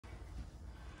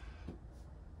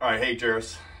All right, hey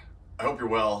Jairus, I hope you're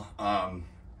well. God,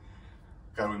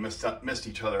 we missed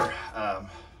each other.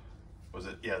 Was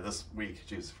it? Yeah, this week.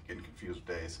 Jeez, getting confused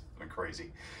with days. It's been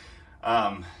crazy.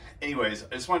 Anyways,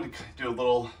 I just wanted to do a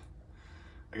little,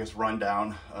 I guess,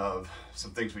 rundown of some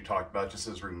things we talked about, just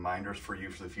as reminders for you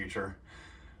for the future.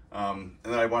 And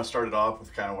then I want to start it off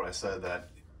with kind of what I said, that,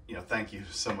 you know, thank you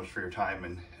so much for your time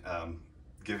and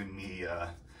giving me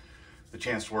the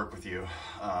chance to work with you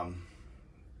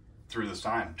through this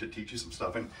time to teach you some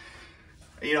stuff. And,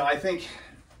 you know, I think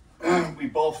we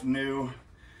both knew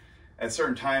at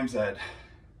certain times that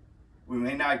we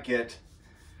may not get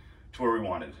to where we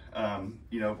wanted.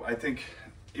 You know, I think,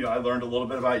 you know, I learned a little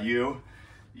bit about you.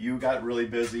 You got really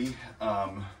busy.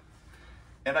 And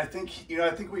I think, you know,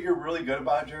 I think what you're really good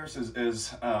about, Jairus,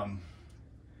 is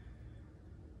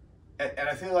and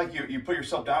I feel like you put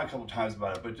yourself down a couple times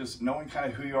about it, but just knowing kind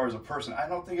of who you are as a person. I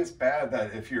don't think it's bad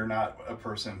that if you're not a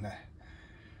person,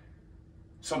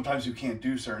 sometimes you can't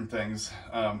do certain things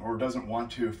or doesn't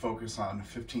want to focus on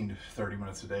 15 to 30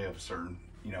 minutes a day of a certain,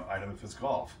 you know, item if it's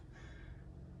golf.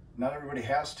 Not everybody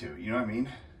has to, you know what I mean?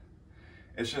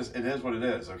 It's just, it is what it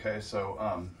is, okay?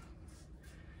 So,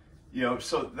 you know,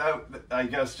 so that, I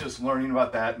guess just learning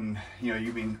about that and, you know,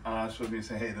 you being honest with me and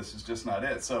saying, hey, this is just not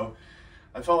it. So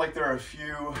I felt like there are a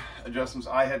few adjustments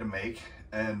I had to make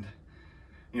and,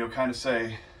 you know, kind of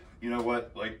say, you know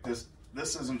what, like this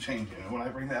isn't changing. And when I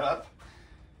bring that up,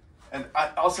 and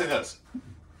I'll say this,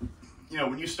 you know,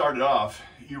 when you started off,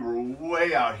 you were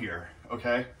way out here,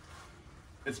 okay?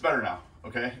 It's better now,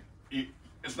 okay?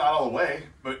 It's not all the way,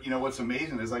 but you know, what's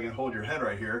amazing is I can hold your head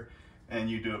right here and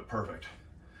you do it perfect.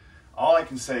 All I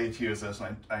can say to you is this,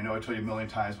 and I know I told you a million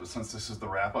times, but since this is the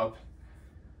wrap up,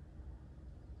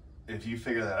 if you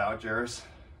figure that out, Jairus,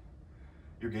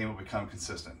 your game will become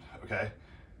consistent, okay?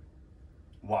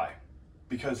 Why?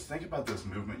 Because think about this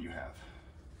movement you have.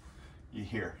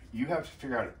 You have to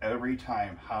figure out every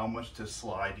time how much to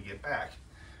slide to get back,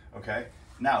 okay?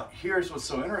 Now, here's what's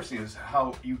so interesting is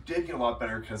how you did get a lot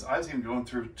better, because I was even going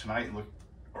through tonight and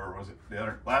or was it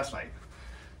last night,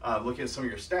 looking at some of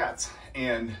your stats,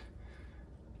 and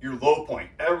your low point,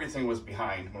 everything was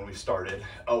behind when we started,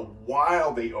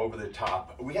 wildly over the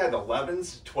top. We had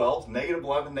 11s, 12s, negative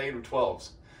 11, negative 12s.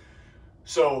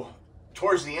 So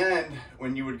towards the end,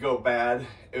 when you would go bad,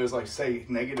 it was like, say,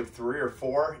 -3 or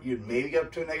 4. You'd maybe get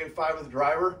up to a -5 with the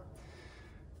driver.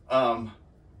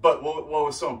 But what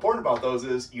was so important about those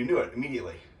is you knew it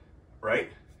immediately,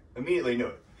 right? Immediately knew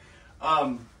it.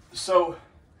 So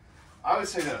I would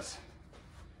say this,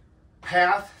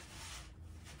 path,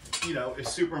 you know, is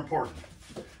super important,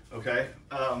 okay?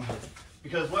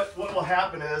 Because what will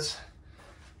happen is,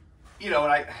 you know,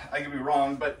 and I could be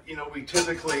wrong, but, you know, we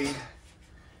typically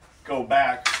go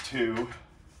back to,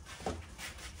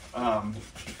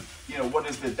 you know, what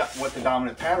the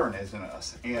dominant pattern is in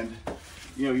us. And,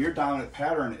 you know, your dominant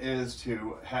pattern is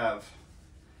to have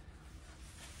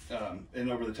an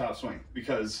over-the-top swing,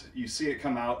 because you see it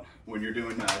come out when you're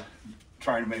doing,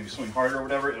 trying to maybe swing harder or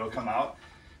whatever, it'll come out.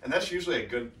 And that's usually a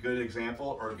good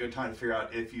example or a good time to figure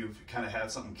out if you've kind of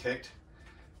had something kicked.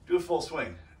 Do a full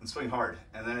swing and swing hard.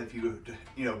 And then if you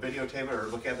know, videotape it or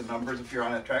look at the numbers if you're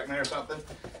on a TrackMan or something,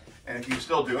 and if you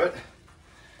still do it,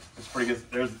 it's pretty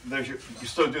good. There's you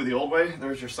still do the old way,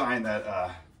 there's your sign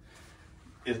that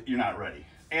you're not ready.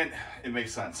 And it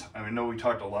makes sense. I mean, I know we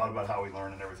talked a lot about how we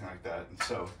learn and everything like that, and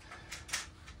so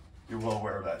you're well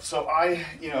aware of that. So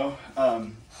you know,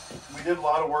 we did a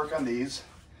lot of work on these,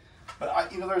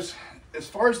 but you know, there's, as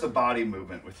far as the body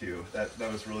movement with you, that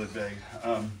was really big.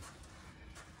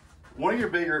 One of your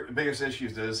biggest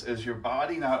issues is your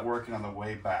body not working on the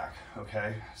way back,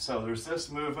 okay? So there's this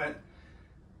movement,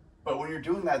 but when you're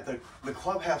doing that, the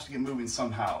club has to get moving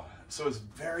somehow. So it's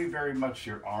very, very much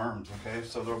your arms, okay?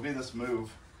 So there'll be this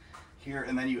move here,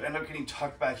 and then you end up getting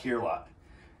tucked back here a lot.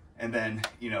 And then,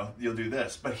 you know, you'll do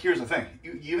this. But here's the thing,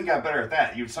 you even got better at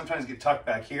that. You'd sometimes get tucked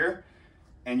back here,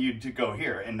 and you'd go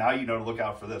here, and now you know to look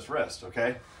out for this wrist,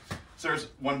 okay? So there's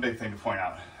one big thing to point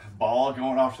out. Ball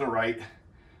going off to the right,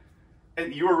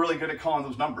 and you were really good at calling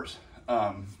those numbers.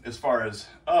 As far as,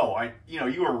 you know,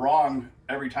 you were wrong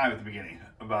every time at the beginning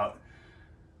about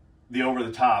the over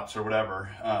the tops or whatever,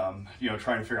 you know,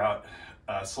 trying to figure out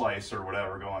a slice or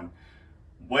whatever, going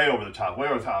way over the top,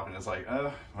 and it's like,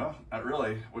 well, not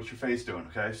really. What's your face doing,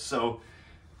 okay? So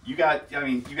you got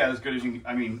as good as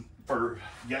you, for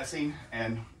guessing,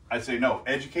 and I'd say no,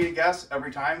 educated guess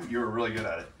every time, you were really good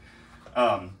at it.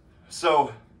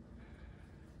 So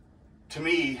to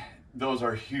me, those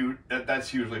are huge, that's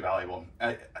hugely valuable.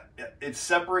 It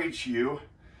separates you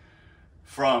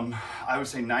from, I would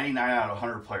say 99 out of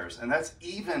 100 players, and that's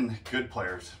even good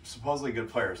players, supposedly good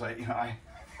players. I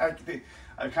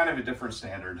kind of a different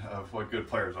standard of what good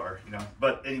players are, you know.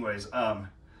 But anyways,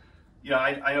 you know,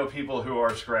 I know people who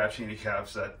are scratch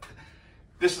handicaps that,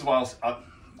 this is why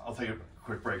I'll take a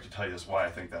quick break to tell you this, why I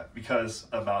think that, because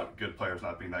about good players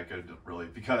not being that good, really,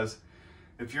 because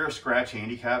if you're a scratch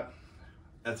handicap,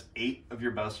 that's 8 of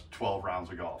your best 12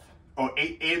 rounds of golf. Oh,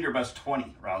 eight of your best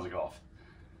 20 rounds of golf.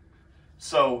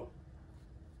 So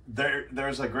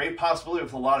there's a great possibility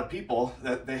with a lot of people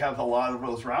that they have a lot of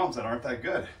those rounds that aren't that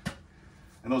good,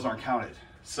 and those aren't counted.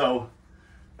 So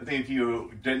I think if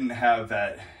you didn't have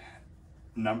that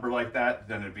number like that,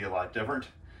 then it'd be a lot different.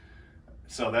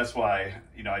 So that's why,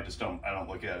 you know, I don't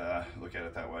look at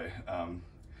it that way.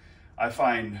 I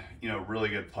find, you know, really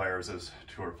good players as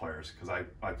tour players, because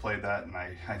I played that and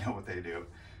I know what they do.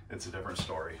 It's a different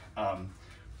story.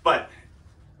 But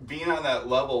being on that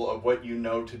level of what you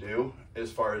know to do,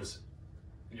 as far as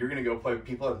you're going to go play,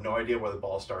 people have no idea where the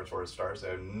ball starts, where it starts. They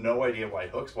have no idea why it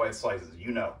hooks, why it slices.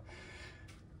 You know.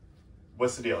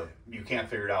 What's the deal? You can't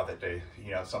figure it out that day.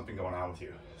 You know, something going on with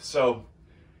you. So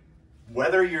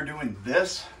whether you're doing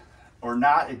this or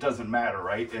not, it doesn't matter,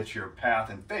 right? It's your path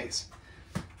and face.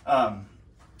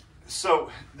 So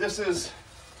this is,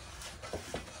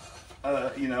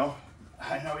 you know,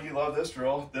 I know you love this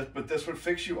drill, but this would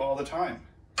fix you all the time.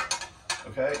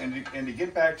 Okay, and to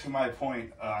get back to my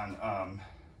point on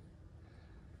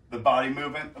the body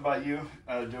movement about you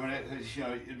doing it, you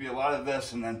know, it'd be a lot of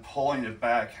this and then pulling it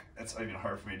back. That's even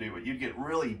hard for me to do, but you'd get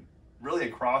really, really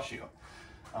across you.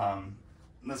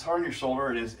 That's hard on your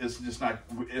shoulder. It's just not.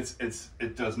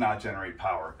 It does not generate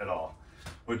power at all.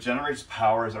 What generates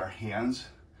power is our hands.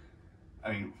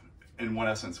 I mean, in one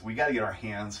essence, we got to get our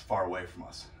hands far away from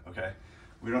us. Okay,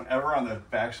 we don't ever on the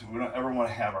back. We don't ever want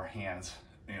to have our hands,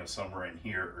 you know, somewhere in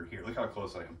here or here. Look how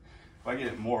close I am. If I get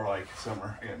it more like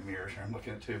somewhere, I got mirrors here I'm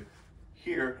looking at too.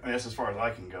 Here, I mean, that's as far as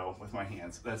I can go with my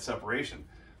hands. That's separation.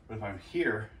 But if I'm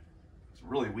here, it's a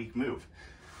really weak move.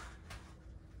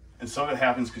 And some of it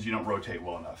happens because you don't rotate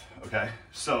well enough, okay?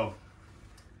 So,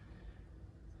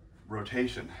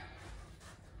 rotation.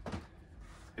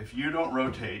 If you don't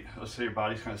rotate, let's say your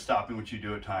body's kind of stopping what you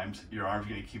do at times, your arm's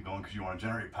gonna keep going because you wanna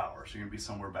generate power. So you're gonna be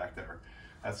somewhere back there.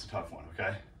 That's the tough one,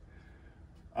 okay?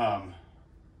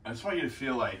 I just want you to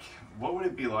feel like, what would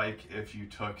it be like if you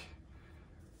took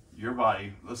your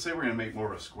body, let's say we're gonna make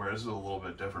more of a square. This is a little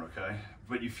bit different, okay?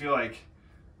 But you feel like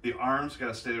the arms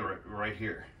gotta stay right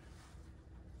here.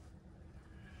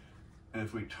 And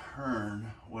if we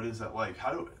turn, what is that like?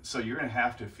 So you're gonna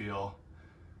have to feel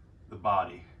the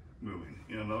body moving.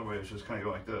 You know, another way is just kind of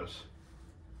go like this.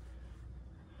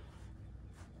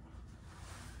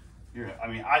 I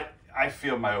mean, I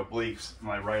feel my obliques,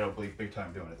 my right oblique big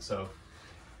time doing it. So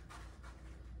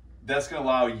that's gonna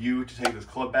allow you to take this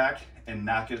club back and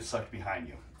not get it sucked behind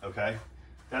you, okay?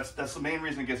 That's the main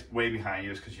reason it gets way behind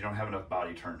you, is because you don't have enough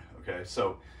body turn, okay?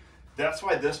 So that's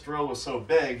why this drill was so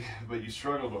big, but you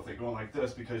struggled with it going like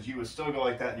this, because you would still go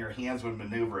like that and your hands would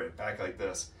maneuver it back like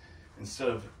this, instead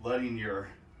of letting your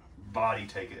body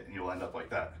take it, and you'll end up like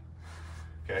that.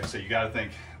 Okay, so you gotta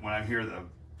think, when I'm here, the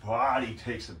body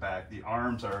takes it back, the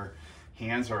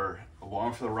hands are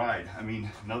along for the ride. I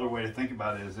mean, another way to think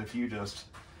about it is if you just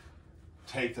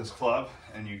take this club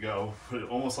and you go put it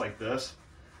almost like this.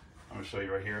 I'm gonna show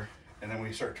you right here. And then when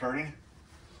you start turning,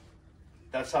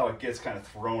 that's how it gets kind of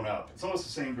thrown up. It's almost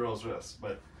the same drill as this,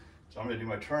 but so I'm gonna do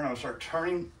my turn, I'm gonna start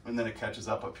turning, and then it catches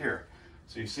up here.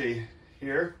 So you see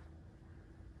here,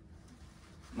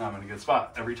 now I'm in a good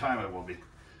spot. Every time I will be.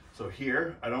 So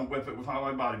here, I don't whip it without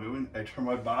my body moving. I turn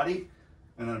my body,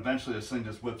 and then eventually this thing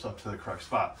just whips up to the correct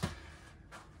spot.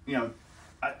 You know,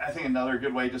 I think another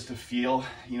good way just to feel,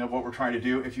 you know, what we're trying to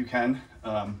do, if you can.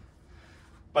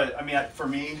 But I mean, for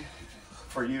me,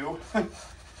 for you,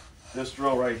 this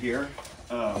drill right here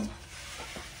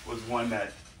was one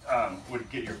that would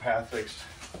get your path fixed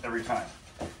every time.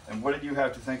 And what did you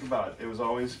have to think about? It was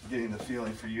always getting the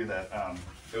feeling for you that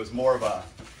it was more of a,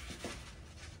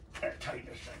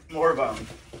 more of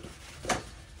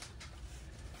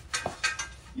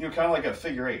you know, kind of like a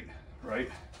figure 8, right?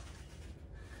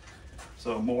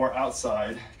 So more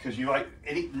outside, because you like,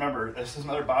 remember, this is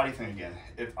another body thing again.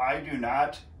 If I do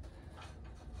not,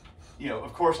 you know,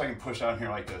 of course I can push out here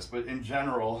like this, but in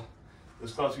general,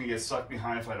 this club's gonna get sucked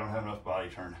behind if I don't have enough body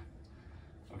turn.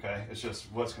 Okay, it's just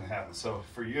what's gonna happen. So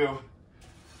for you,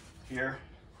 here,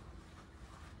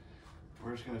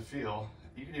 we're just gonna feel,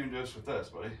 you can even do this with this,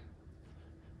 buddy.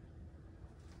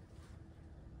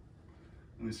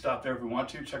 And we stop there if we want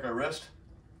to, check our wrist.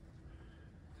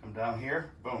 Come down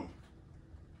here, boom.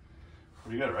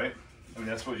 Pretty good, right? I mean,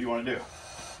 that's what you want to do.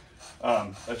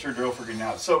 That's your drill for getting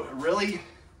out. So really,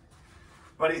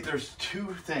 buddy, there's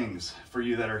two things for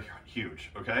you that are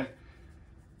huge, okay?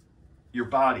 Your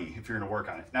body, if you're gonna work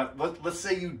on it. Now, let's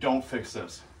say you don't fix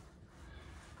this.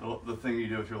 The thing you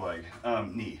do with your leg,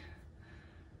 knee.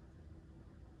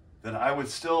 Then I would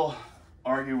still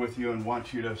argue with you and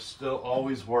want you to still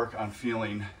always work on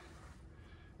feeling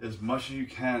as much as you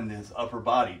can this upper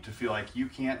body, to feel like you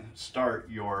can't start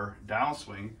your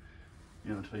downswing,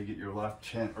 you know, until you get your left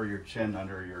chin or your chin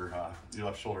under your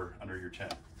left shoulder under your chin.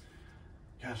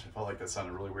 Gosh, I felt like that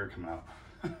sounded really weird coming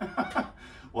out.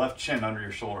 Left chin under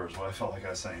your shoulder is what I felt like I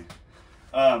was saying.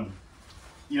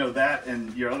 You know, that,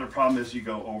 and your other problem is you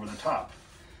go over the top.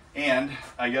 And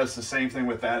I guess the same thing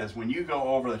with that is when you go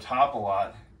over the top a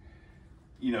lot,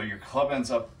 you know, your club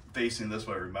ends up facing this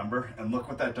way, remember? And look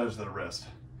what that does to the wrist.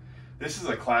 This is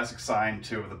a classic sign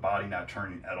too of the body not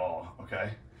turning at all,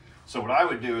 okay? So what I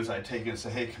would do is I'd take it and say,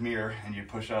 hey, come here, and you'd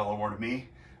push out a little more to me.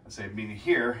 I'd say, meet me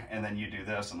here, and then you do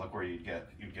this, and look where you'd get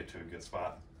to a good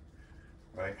spot,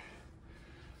 right?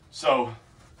 So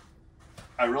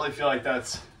I really feel like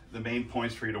that's the main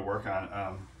points for you to work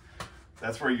on.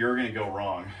 That's where you're gonna go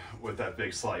wrong with that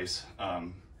big slice.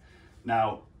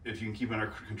 Now, if you can keep it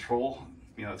under control,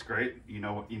 you know, it's great. You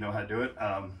know how to do it.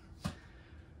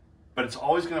 But it's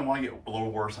always gonna wanna get a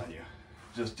little worse on you.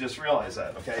 Just realize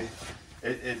that, okay?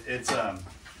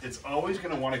 It's always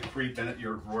gonna wanna creep in at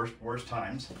your worst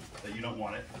times that you don't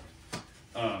want it.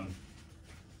 I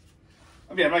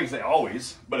mean, I'm not gonna say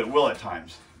always, but it will at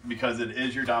times, because it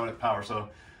is your dominant power. So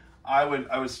I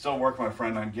would still work, my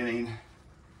friend, on getting,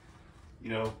 you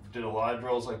know, did a lot of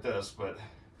drills like this, but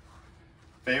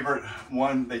favorite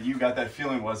one that you got that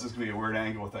feeling was, this is gonna be a weird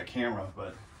angle with that camera,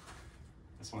 but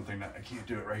that's one thing that I can't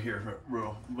do it right here,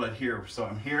 but here. So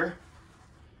I'm here,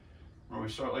 where we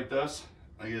start like this.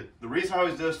 The reason I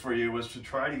always did this for you was to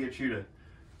try to get you to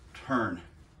turn.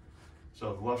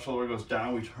 So the left shoulder goes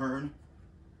down, we turn.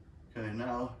 Okay,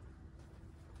 now,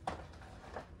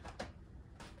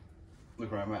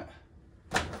 look where I'm at.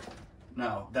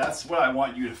 Now, that's what I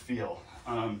want you to feel.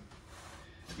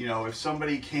 You know, if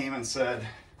somebody came and said,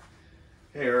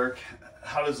 hey, Eric,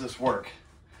 how does this work?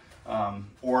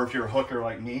 Or if you're a hooker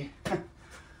like me,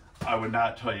 I would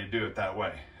not tell you to do it that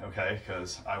way, okay?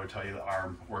 Because I would tell you the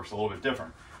arm works a little bit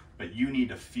different. But you need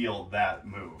to feel that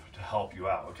move to help you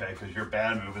out, okay? Because your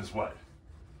bad move is what?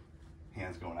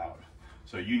 Hands going out.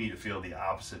 So you need to feel the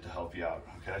opposite to help you out,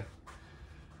 okay?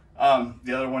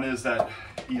 The other one is that,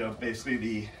 you know,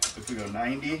 basically if we go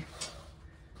 90,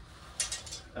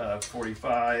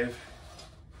 45,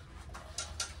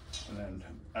 and then,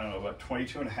 I don't know, about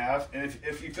 22 and a half. And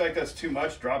if you feel like that's too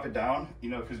much, drop it down, you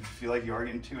know, because if you feel like you are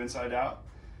getting too inside out,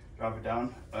 drop it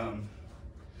down. And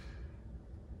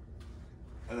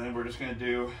then we're just gonna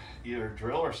do either a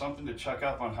drill or something to check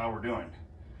up on how we're doing,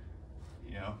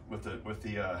 you know, with the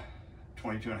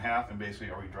 22 and a half, and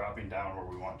basically are we dropping down where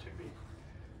we want to be.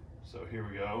 So here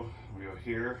we go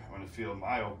here. I'm gonna feel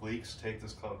my obliques take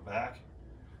this club back.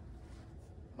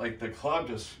 Like the club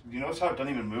just, you notice how it doesn't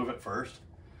even move at first?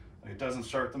 Like it doesn't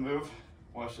start the move.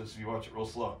 Watch this, if you watch it real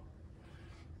slow.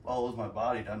 Follows my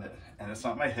body, doesn't it? And it's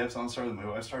not my hips on the start of the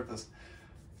move. I start this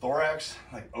thorax,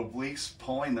 like obliques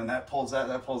pulling, then that pulls that,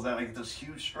 that pulls that, and I get this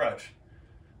huge stretch.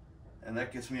 And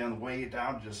that gets me on the way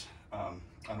down to just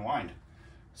unwind.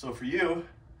 So for you,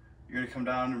 you're gonna come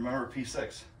down and remember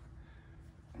P6.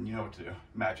 And you know what to do.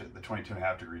 Match it, the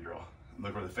 22.5 degree drill.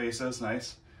 Look where the face is,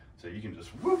 nice. So you can just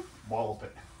whoop, wallop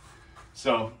it.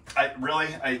 So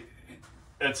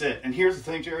that's it. And here's the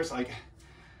thing, Jairus, like,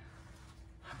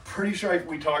 I'm pretty sure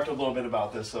we talked a little bit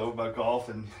about this, though, about golf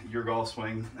and your golf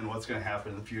swing and what's gonna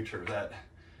happen in the future, that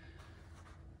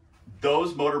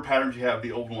those motor patterns you have,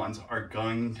 the old ones,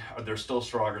 they're still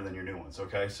stronger than your new ones,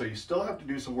 okay? So you still have to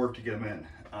do some work to get them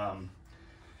in.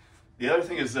 The other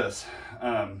thing is this,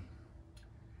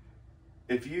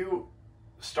 if you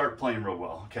start playing real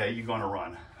well, okay, you go on a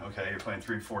run, okay, you're playing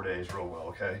 3-4 days real well,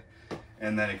 okay,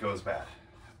 and then it goes bad.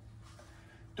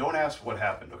 Don't ask what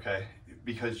happened, okay,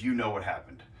 because you know what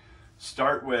happened.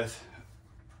 Start with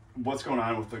what's going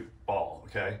on with the ball,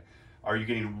 okay? Are you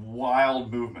getting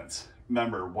wild movements?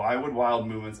 Remember, why would wild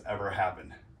movements ever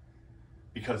happen?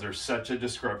 Because there's such a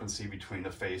discrepancy between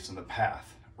the face and the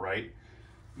path, right?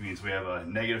 It means we have a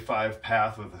 -5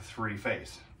 path with a 3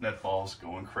 face. That ball's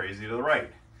going crazy to the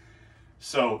right.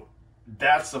 So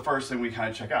that's the first thing we kind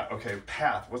of check out. Okay,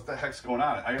 path, what the heck's going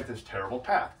on? I got this terrible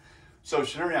path. So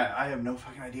Shannon, I have no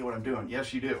fucking idea what I'm doing.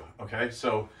 Yes, you do, okay?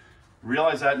 So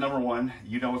realize that, number one,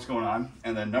 you know what's going on.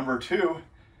 And then number two,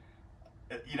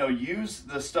 you know, use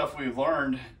the stuff we've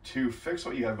learned to fix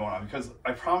what you have going on, because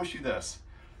I promise you this,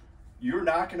 You're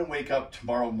not going to wake up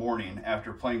tomorrow morning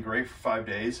after playing great for 5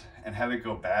 days and have it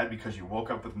go bad because you woke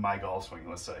up with my golf swing,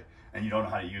 let's say, and you don't know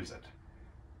how to use it.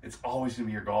 It's always going to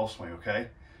be your golf swing, okay?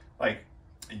 Like,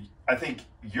 I think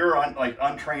your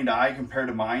untrained eye compared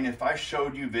to mine, if I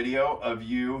showed you video of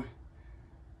you,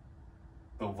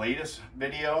 the latest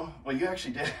video, well, you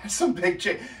actually did some big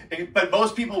change, but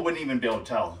most people wouldn't even be able to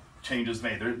tell changes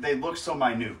made. They look so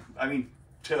minute. I mean,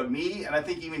 to me, and I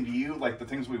think even to you, like the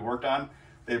things we worked on,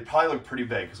 they probably look pretty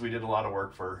big because we did a lot of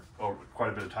work for quite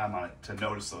a bit of time on it to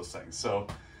notice those things. So,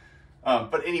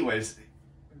 but anyways,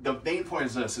 the main point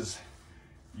is this: is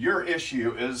your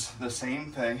issue is the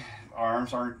same thing.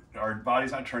 Our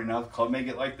body's not turning enough. Club may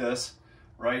get like this,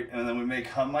 right? And then we may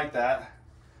come like that,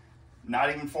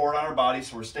 not even forward on our body,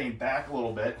 so we're staying back a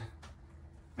little bit.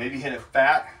 Maybe hit it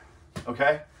fat,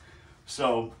 okay?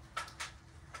 So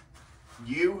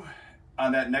you,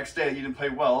 on that next day you didn't play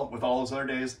well, with all those other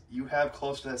days, you have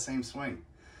close to that same swing.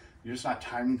 You're just not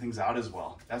timing things out as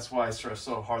well. That's why I stress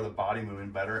so hard the body moving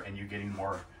better and you getting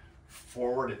more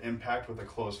forward at impact with a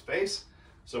closed face,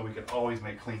 so we can always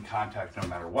make clean contact no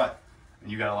matter what.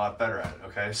 And you got a lot better at it,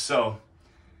 okay? So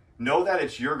know that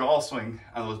it's your golf swing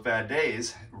on those bad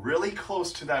days, really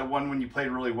close to that one when you played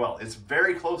really well. It's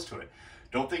very close to it.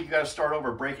 Don't think you got to start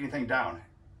over, break anything down.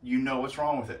 You know what's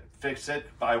wrong with it. Fix it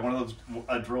by one of those,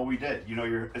 a drill we did. You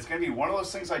know, it's going to be one of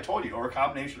those things I told you, or a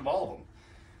combination of all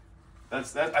of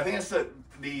them. I think that's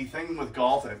the thing with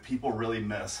golf that people really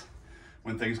miss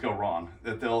when things go wrong.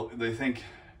 That they think,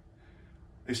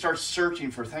 they start searching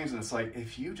for things, and it's like,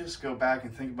 if you just go back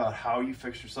and think about how you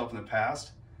fixed yourself in the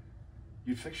past,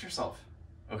 you'd fix yourself.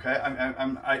 Okay,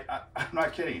 I'm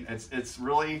not kidding. It's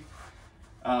really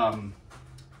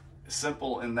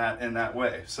simple in that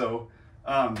way. So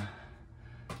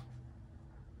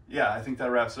yeah, I think that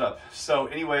wraps it up. So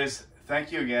anyways,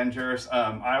 thank you again, Jairus.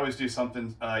 I always do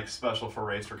something like special for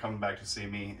Race for coming back to see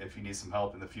me. If you need some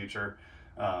help in the future,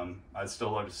 I'd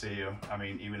still love to see you. I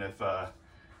mean, even if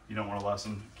you don't want a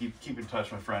lesson, keep in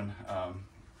touch, my friend.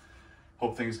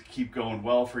 Hope things keep going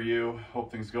well for you.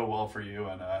 Hope things go well for you.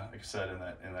 And like I said in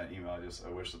that email, I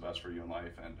wish the best for you in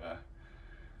life, and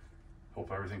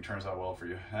hope everything turns out well for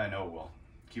you. I know it will.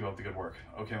 Keep up the good work.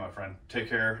 Okay, my friend. Take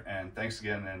care, and thanks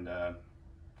again, and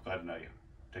glad to know you.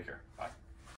 Take care. Bye.